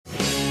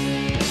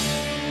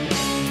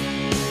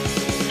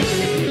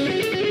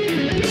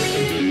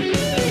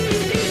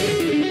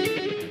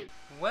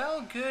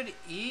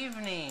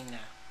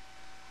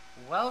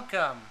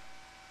welcome.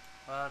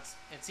 Well,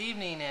 it's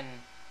evening in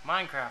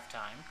Minecraft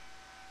time,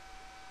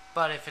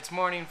 but if it's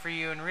morning for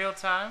you in real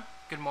time,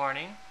 good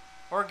morning,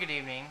 or good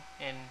evening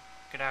in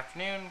good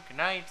afternoon, good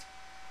night,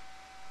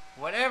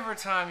 whatever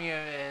time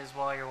it is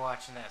while you're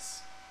watching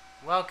this,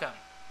 welcome.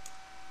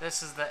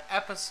 This is the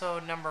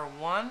episode number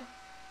 1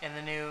 in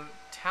the new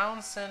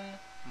Townsend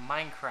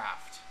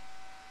Minecraft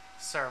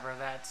server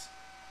that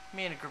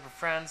me and a group of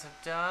friends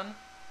have done.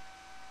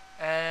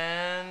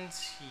 And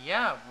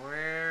yeah,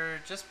 we're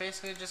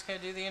basically just gonna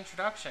do the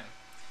introduction.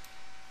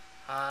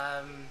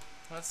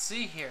 Let's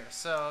see here.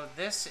 So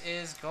this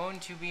is going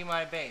to be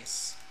my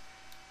base.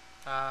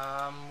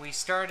 We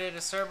started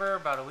a server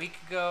about a week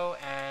ago,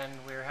 and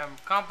we were having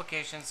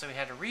complications, so we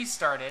had to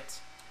restart it.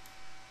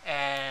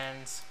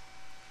 And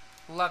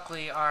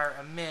luckily, our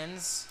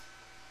admins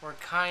were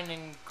kind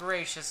and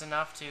gracious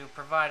enough to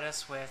provide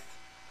us with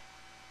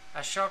a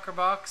shulker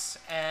box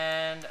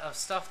and of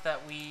stuff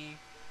that we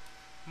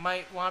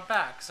might want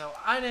back. So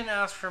I didn't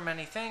ask for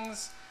many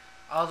things,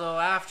 although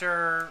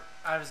after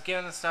I was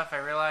given the stuff I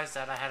realized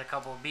that I had a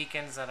couple of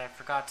beacons that I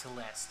forgot to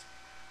list.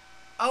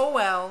 Oh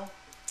well.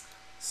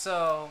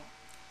 So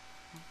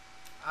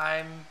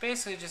I'm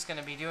basically just going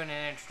to be doing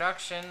an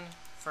introduction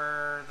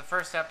for the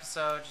first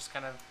episode, just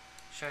kind of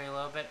show you a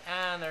little bit.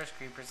 And there's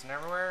creepers and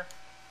everywhere.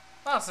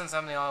 Well, since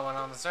I'm the only one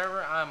on the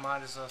server, I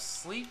might as well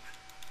sleep.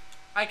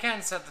 I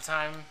can set the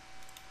time,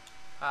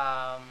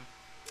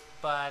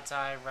 but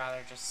I'd rather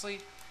just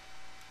sleep.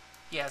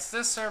 Yes,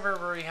 this server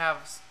where we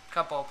have a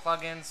couple of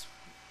plugins,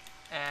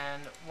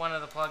 and one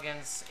of the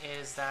plugins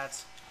is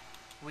that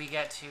we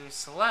get to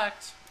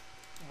select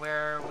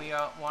where we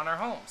want our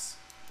homes.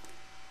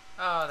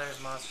 Oh,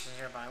 there's monsters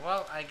nearby.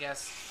 Well, I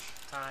guess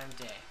time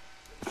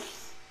day.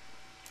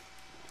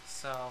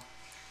 So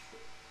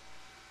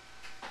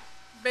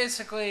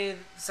basically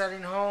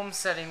setting homes,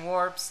 setting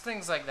warps,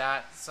 things like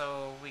that,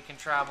 so we can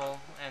travel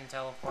and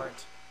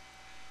teleport.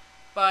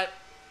 But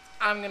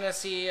I'm gonna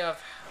see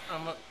if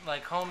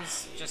like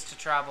homes just to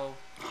travel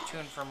to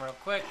and from real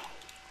quick.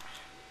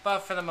 But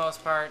for the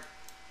most part,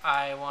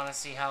 I want to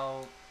see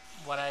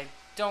what I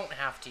don't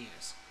have to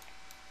use.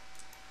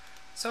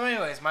 So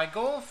anyways, my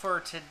goal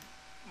for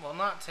well,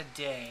 not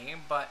today,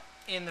 but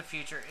in the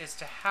future, is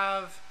to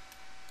have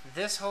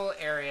this whole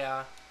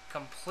area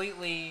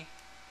completely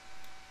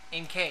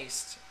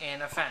encased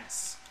in a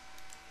fence.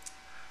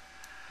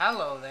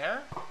 Hello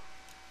there.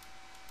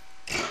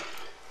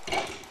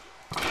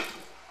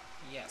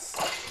 Yes,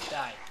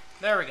 die.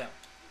 There we go.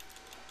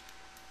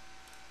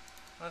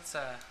 Let's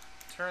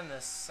turn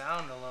this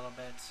sound a little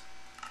bit.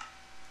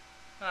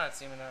 Oh,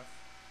 it's even enough.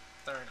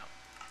 There we go.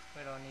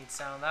 We don't need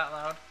sound that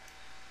loud.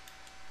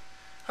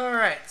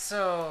 Alright,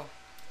 so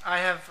I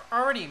have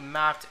already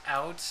mapped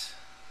out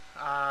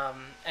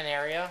an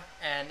area,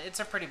 and it's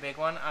a pretty big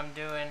one. I'm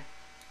doing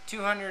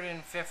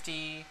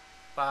 250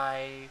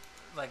 by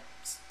like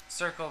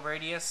circle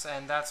radius,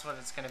 and that's what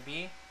it's going to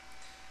be.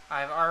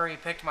 I've already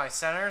picked my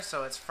center,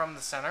 so it's from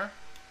the center.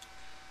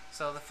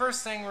 So the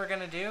first thing we're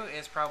going to do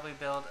is probably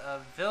build a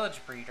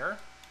village breeder,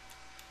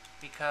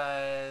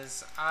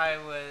 because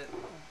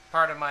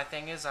part of my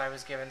thing is I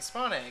was given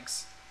spawn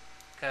eggs,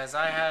 because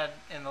I had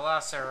in the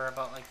last server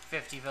about like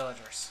 50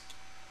 villagers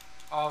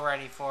all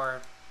ready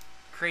for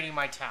creating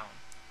my town.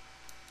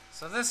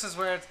 So this is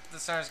where the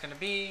center is going to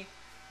be.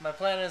 My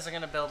plan is I'm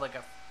going to build like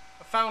a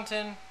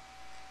fountain,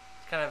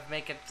 kind of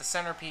make it the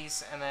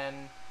centerpiece, and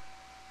then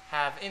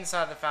have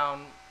inside the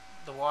fountain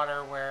the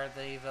water where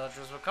the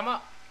villagers will come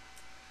up.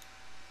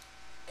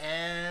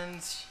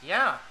 And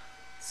yeah,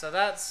 so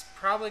that's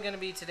probably going to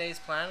be today's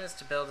plan, is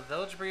to build a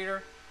village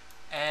breeder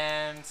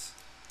and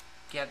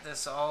get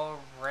this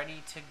all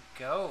ready to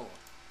go.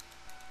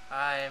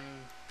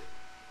 I'm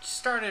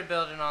started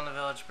building on the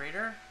village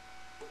breeder,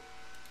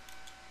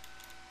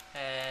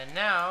 and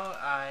now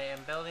I am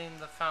building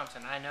the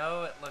fountain. I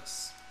know it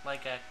looks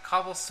like a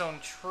cobblestone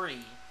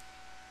tree,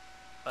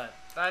 but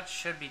that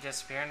should be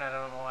disappearing. I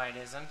don't know why it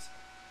isn't.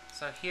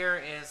 So here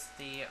is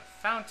the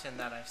fountain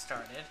that I've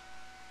started.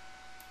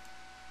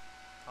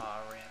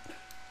 Aw, rip.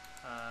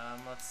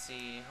 Let's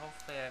see.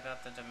 Hopefully I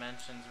got the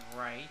dimensions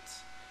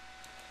right.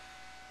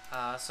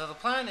 So the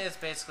plan is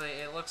basically,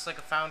 it looks like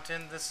a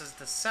fountain. This is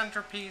the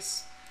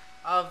centerpiece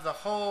of the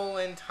whole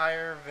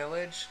entire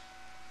village.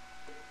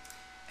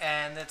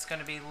 And it's going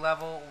to be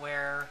level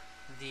where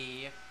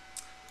the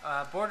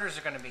borders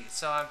are going to be.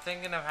 So I'm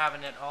thinking of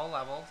having it all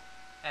leveled.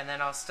 And then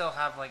I'll still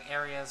have like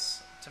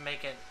areas to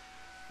make it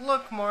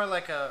look more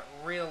like a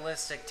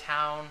realistic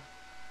town,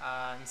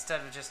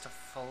 instead of just a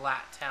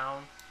flat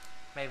town.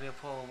 Maybe a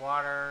pool of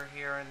water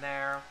here and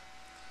there.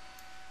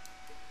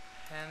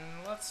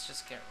 And let's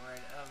just get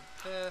rid of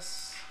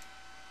this.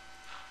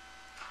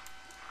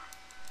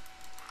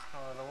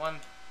 Oh, the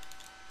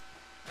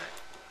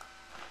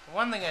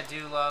one thing I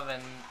do love,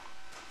 and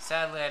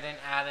sadly I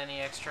didn't add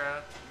any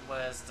extra,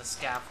 was the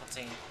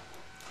scaffolding.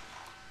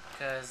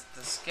 Because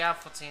the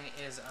scaffolding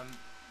is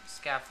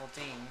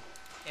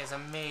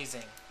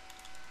amazing.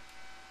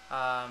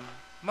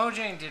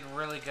 Mojang did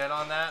really good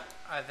on that.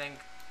 I think,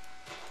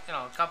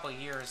 a couple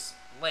years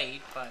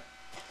late, but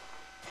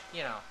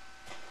you know.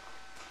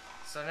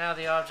 So now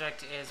the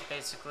object is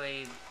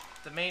basically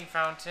the main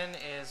fountain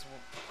is,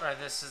 or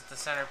this is the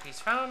centerpiece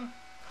fountain,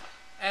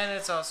 and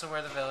it's also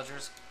where the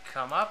villagers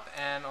come up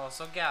and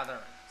also gather.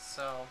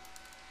 So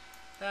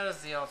that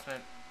is the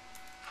ultimate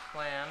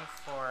plan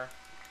for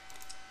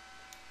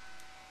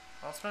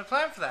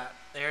that.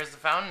 There's the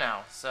fountain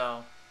now.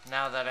 So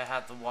now that I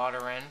have the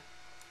water in,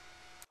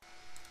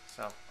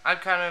 so I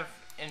kind of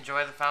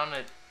enjoy the fountain.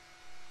 It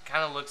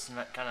kind of looks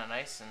kind of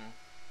nice, and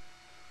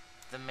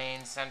the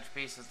main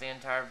centerpiece of the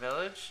entire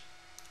village.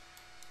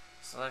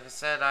 So like I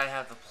said, I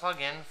have the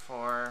plugin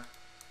for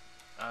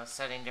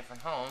setting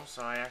different homes,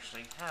 so I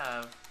actually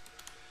have,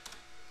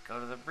 go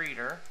to the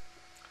breeder.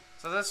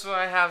 So this is what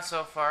I have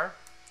so far.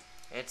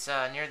 It's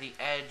near the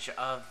edge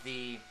of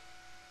the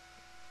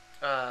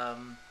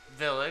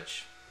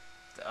village,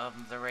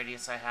 the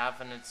radius I have,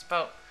 and it's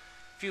about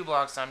a few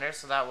blocks under,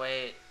 so that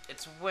way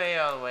it's way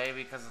out of the way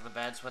because of the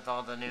beds with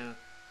all the new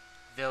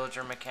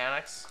villager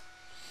mechanics.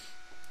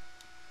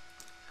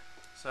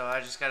 So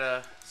I just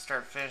gotta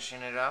start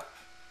finishing it up.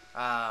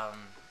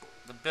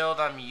 The build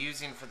I'm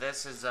using for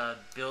this is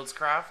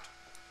Buildscraft,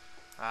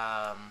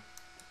 I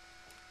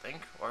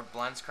think, or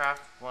Blendscraft,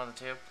 one of the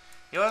two.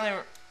 The only thing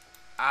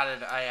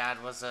I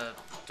add was a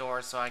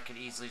door so I could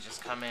easily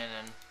just come in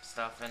and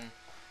stuff, and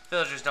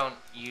villagers don't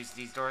use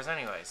these doors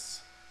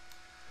anyways.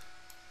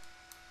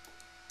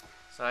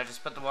 So I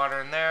just put the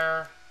water in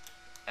there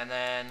and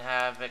then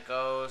have it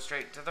go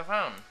straight to the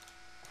fountain.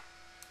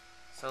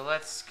 So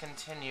let's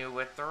continue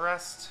with the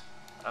rest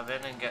of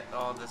it and get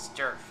all this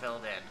dirt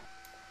filled in.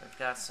 We've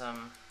got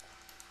some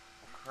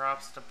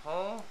crops to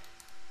pull.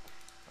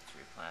 Let's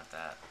replant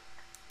that.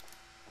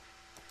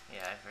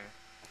 Yeah, I figured.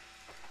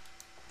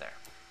 There.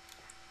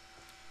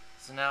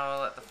 So now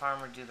I'll let the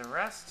farmer do the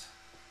rest.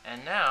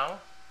 And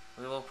now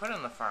we will put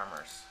in the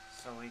farmers.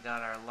 So we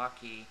got our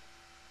lucky.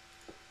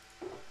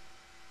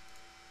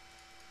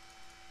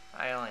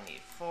 I only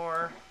need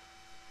 4.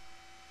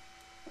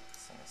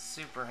 This thing is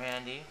super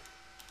handy.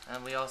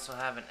 And we also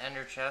have an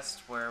ender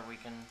chest where we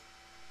can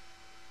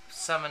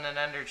summon an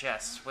ender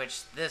chest,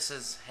 which this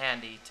is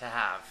handy to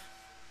have.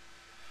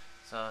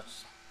 So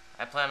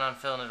I plan on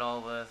filling it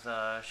all with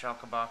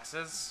shulker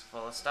boxes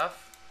full of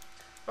stuff.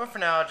 But for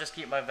now, I'll just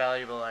keep my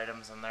valuable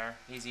items in there.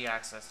 Easy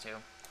access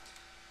to.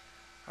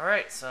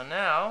 Alright, so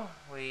now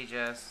we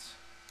just...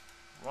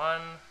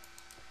 1.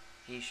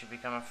 He should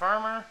become a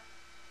farmer.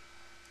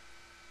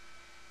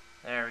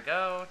 There we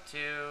go.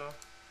 2.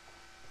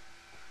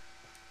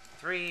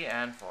 3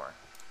 and 4.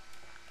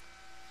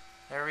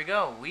 There we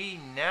go. We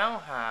now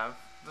have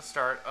the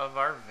start of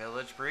our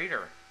village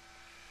breeder.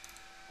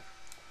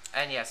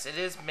 And yes, it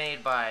is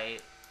made by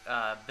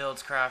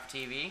Buildscraft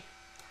TV.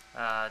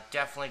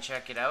 Definitely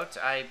check it out.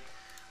 I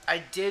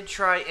did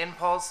try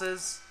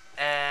impulses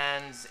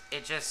and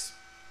it just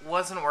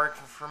wasn't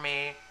working for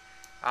me.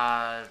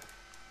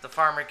 The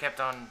farmer kept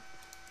on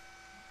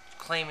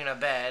claiming a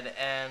bed,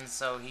 and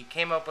so he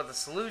came up with a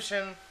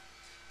solution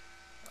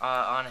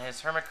on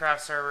his Hermitcraft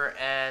server,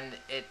 and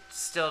it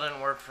still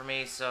didn't work for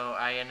me, so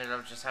I ended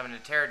up just having to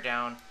tear it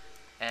down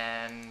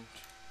and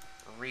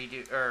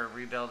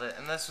rebuild it.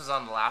 And this was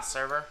on the last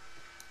server,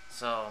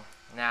 so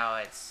now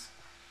let's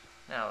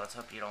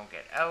hope you don't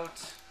get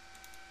out.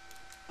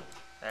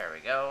 There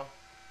we go.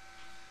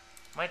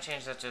 Might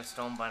change that to a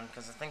stone button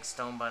because I think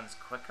stone button's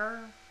quicker.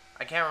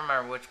 I can't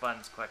remember which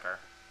button's quicker.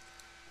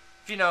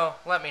 If you know,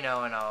 let me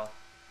know and I'll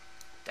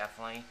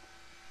definitely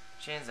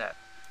change that.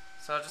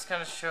 So I'll just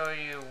kind of show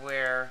you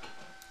where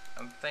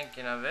I'm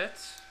thinking of it.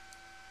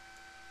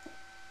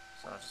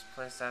 So I'll just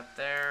place that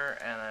there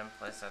and then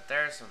place that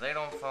there so they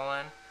don't fall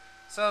in.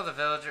 So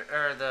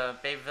the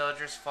baby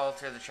villagers fall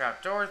through the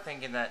trap door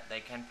thinking that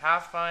they can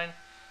pathfind,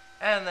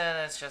 and then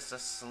it's just a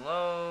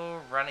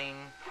slow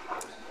running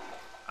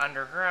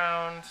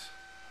underground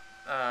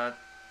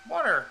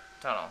water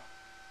tunnel,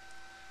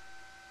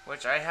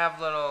 which I have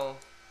little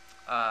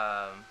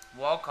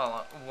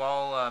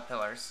wall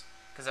pillars,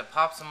 because it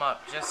pops them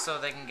up just so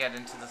they can get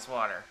into this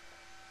water.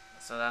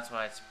 So that's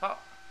why it's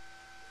pop.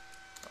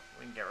 So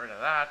we can get rid of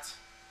that.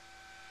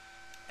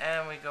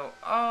 And we go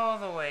all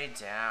the way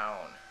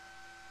down.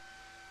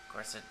 Of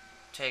course, it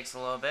takes a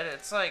little bit.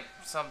 It's like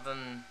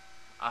something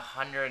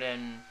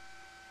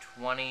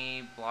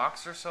 120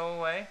 blocks or so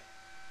away.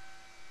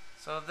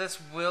 So this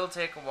will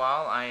take a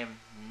while.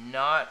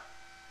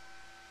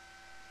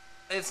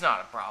 It's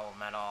not a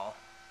problem at all.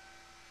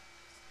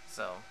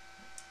 So,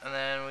 and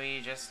then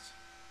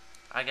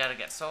I gotta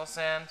get soul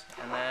sand,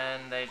 and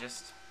then they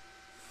just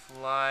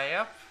fly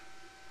up,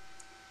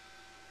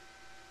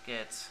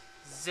 get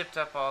zipped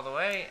up all the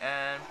way,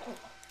 and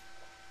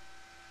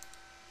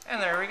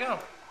there we go.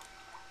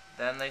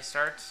 Then they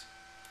start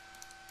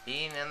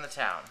being in the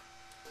town.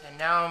 And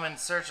now I'm in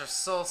search of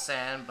soul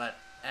sand,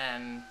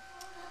 and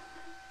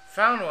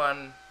found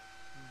one,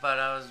 but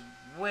I was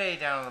way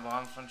down at the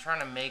bottom, so I'm trying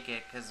to make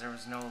it because there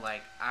was no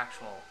like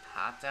actual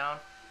path down.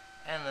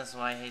 And this is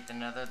why I hate the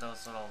nether,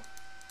 those little,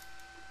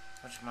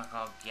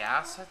 whatchamacallit,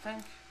 gas, I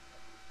think?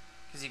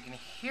 Because you can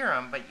hear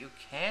them, but you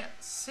can't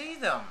see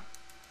them.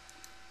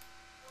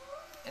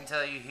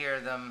 until you hear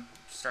them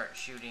start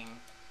shooting.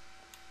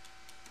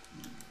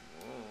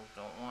 Ooh,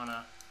 don't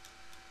wanna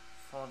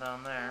fall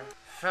down there.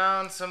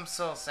 Found some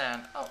soul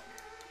sand. Oh,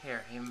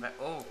 here, even better.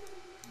 Oh,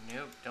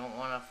 nope, don't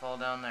wanna fall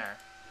down there.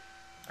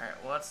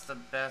 Alright, what's the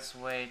best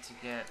way to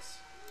get...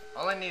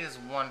 All I need is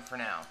one for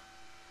now.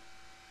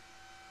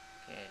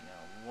 Okay,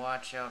 now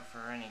watch out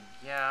for any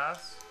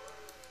gas.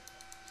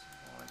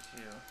 So 1,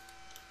 2.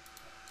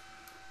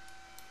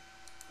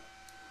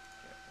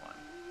 Get 1.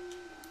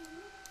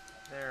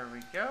 There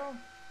we go.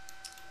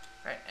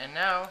 Alright, and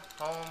now,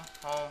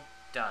 home,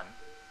 done.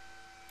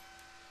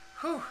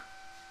 Whew!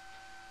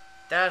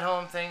 That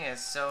home thing is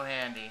so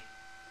handy.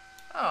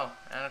 Oh,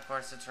 and of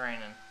course it's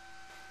raining.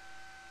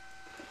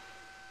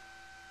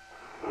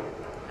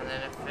 And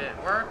then if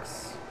it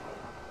works,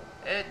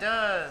 it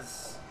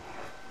does.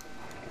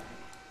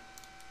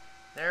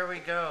 There we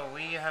go.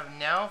 We have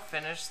now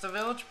finished the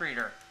village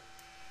breeder.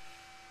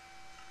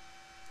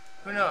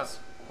 Who knows?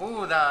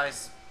 Ooh, I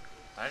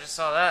just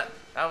saw that.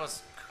 That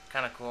was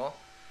kind of cool.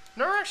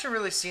 Never actually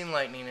really seen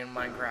lightning in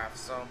Minecraft,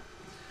 so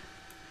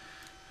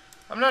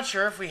I'm not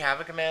sure if we have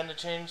a command to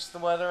change the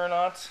weather or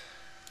not.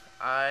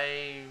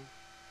 I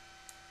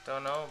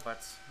don't know,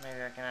 but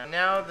maybe I can.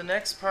 Now the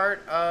next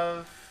part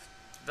of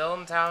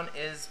Villum Town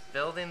is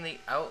building the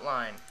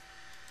outline,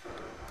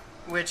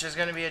 which is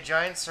going to be a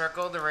giant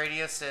circle. The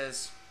radius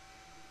is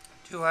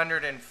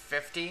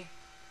 250,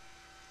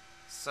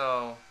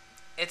 so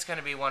it's going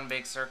to be one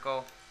big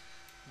circle.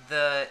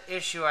 The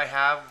issue I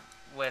have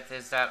with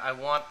is that I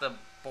want the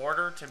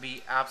border to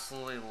be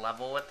absolutely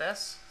level with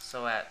this,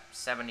 so at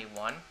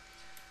 71,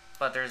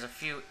 but there's a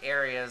few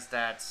areas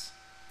that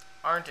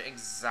aren't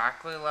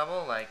exactly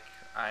level, like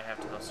I have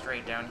to go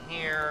straight down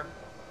here,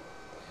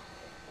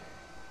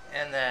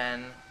 and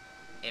then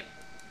it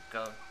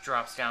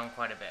drops down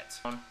quite a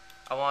bit.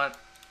 I want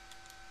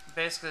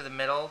basically the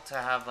middle to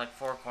have like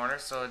 4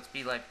 corners, so it'd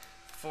be like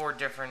 4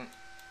 different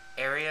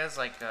areas,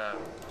 like a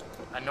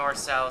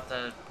north-south,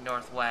 a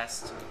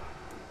northwest.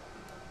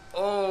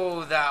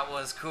 Oh, that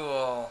was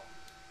cool.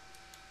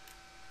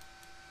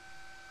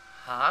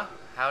 Huh?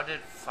 How did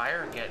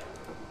fire get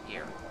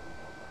here?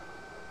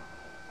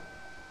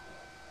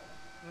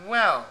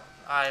 Well,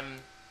 I'm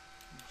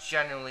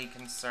genuinely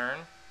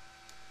concerned.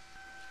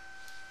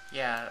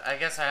 Yeah, I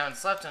guess I haven't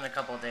slept in a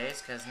couple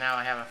days because now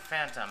I have a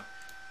phantom.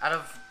 Out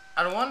of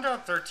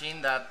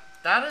 1.13,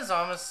 that is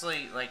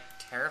honestly like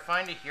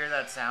terrifying to hear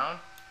that sound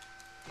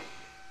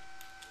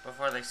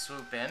before they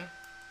swoop in.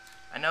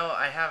 I know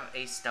I have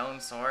a stone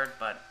sword,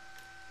 but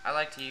I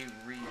like to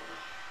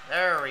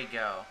there we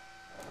go.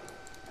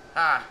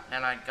 Ah,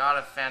 and I got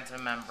a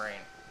phantom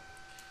membrane.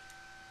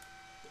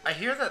 I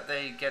hear that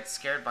they get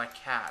scared by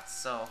cats,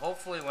 so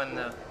hopefully when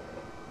the...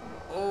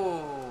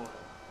 Ooh.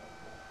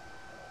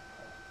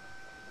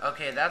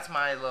 Okay, that's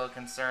my little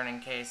concern in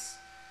case...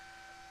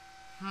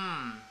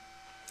 I'm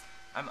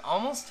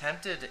almost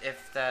tempted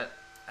if that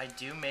I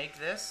do make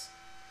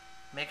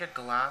a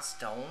glass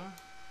dome.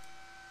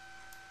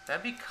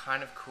 That'd be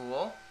kind of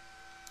cool.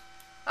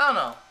 I don't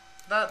know.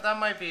 That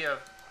might be a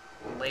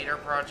later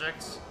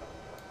project.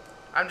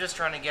 I'm just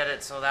trying to get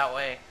it so that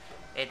way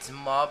it's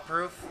mob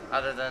proof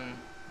other than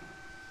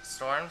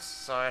storms,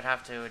 so I'd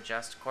have to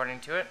adjust according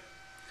to it.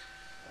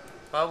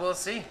 But we'll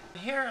see.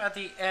 Here at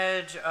the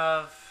edge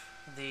of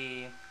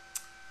the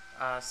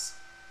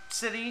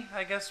city,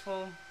 I guess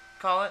we'll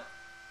call it.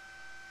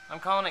 I'm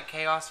calling it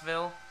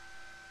Chaosville.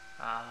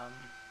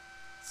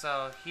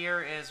 So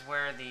here is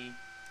where the...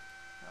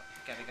 Oh,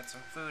 gotta get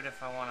some food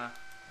if I want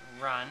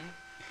to run.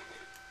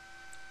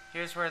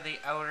 Here's where the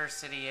outer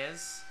city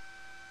is.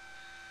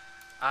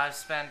 I've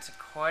spent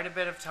quite a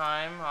bit of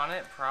time on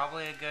it,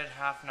 probably a good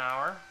half an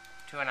hour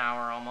to an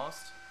hour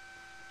almost.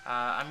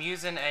 I'm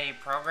using a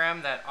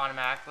program that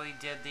automatically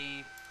did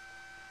the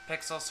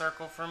pixel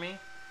circle for me,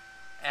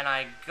 and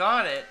I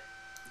got it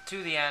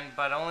to the end,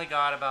 but only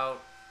got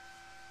about,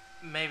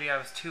 maybe I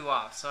was 2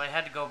 off, so I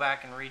had to go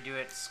back and redo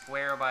it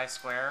square by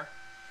square,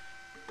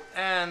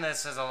 and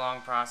this is a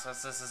long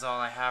process. This is all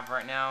I have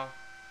right now.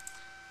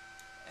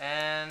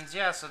 And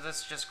yeah, so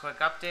this is just a quick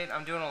update.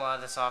 I'm doing a lot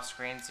of this off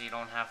screen so you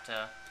don't have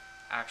to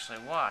actually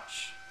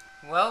watch.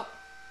 Well,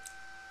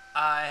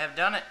 I have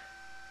done it.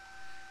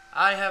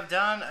 I have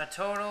done a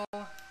total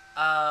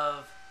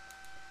of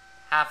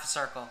half a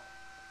circle.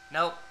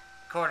 Nope,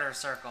 quarter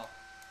circle.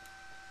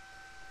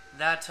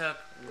 That took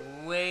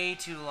way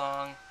too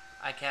long.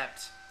 I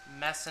kept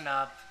messing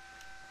up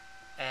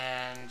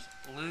and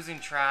losing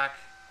track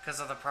because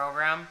of the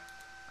program.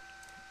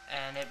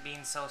 And it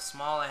being so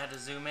small, I had to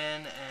zoom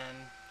in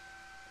and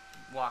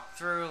walk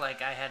through.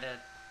 Like I had to...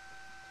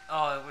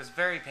 Oh, it was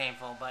very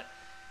painful, but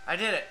I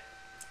did it.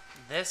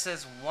 This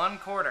is 1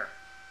 quarter.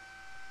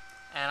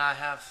 And I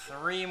have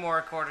 3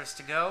 more quarters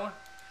to go.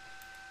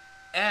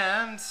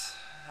 And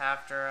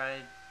after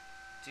I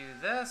do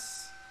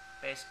this,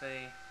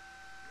 basically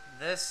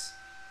this,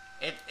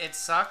 it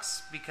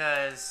sucks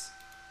because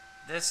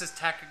this is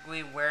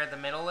technically where the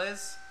middle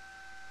is,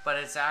 but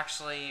it's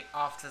actually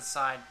off to the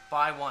side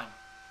by 1.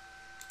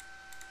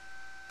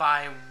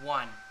 By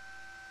 1.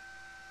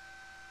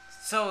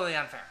 totally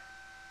unfair.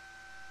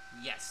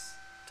 Yes,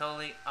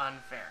 totally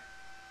unfair.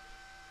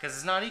 Because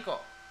it's not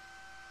equal.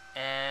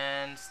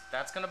 And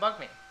that's going to bug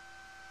me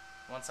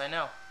once I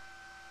know.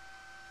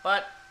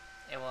 But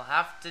it will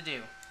have to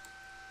do.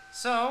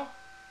 So,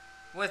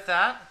 with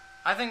that,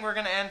 I think we're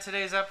going to end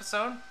today's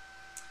episode.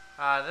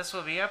 This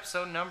will be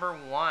episode number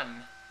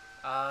 1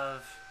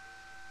 of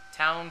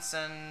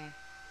Townsend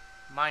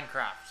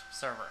Minecraft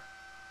server.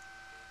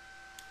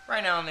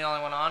 Right now I'm the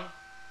only one on.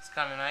 It's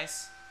kind of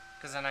nice,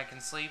 because then I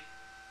can sleep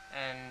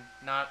and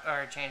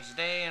change the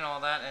day and all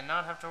that and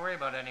not have to worry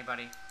about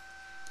anybody.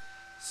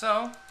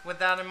 So, with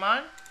that in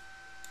mind,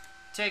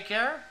 take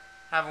care,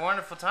 have a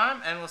wonderful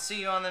time, and we'll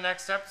see you on the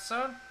next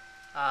episode.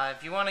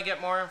 If you want to get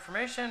more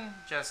information,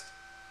 just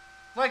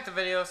like the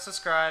video,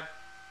 subscribe,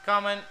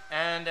 comment,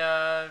 and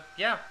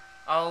yeah,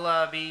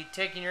 I'll be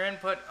taking your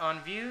input on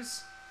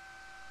views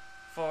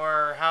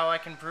for how I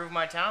can improve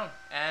my town.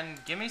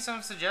 And give me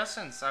some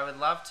suggestions. I would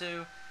love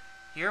to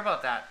hear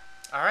about that.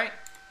 Alright,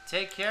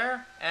 take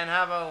care, and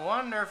have a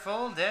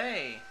wonderful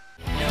day.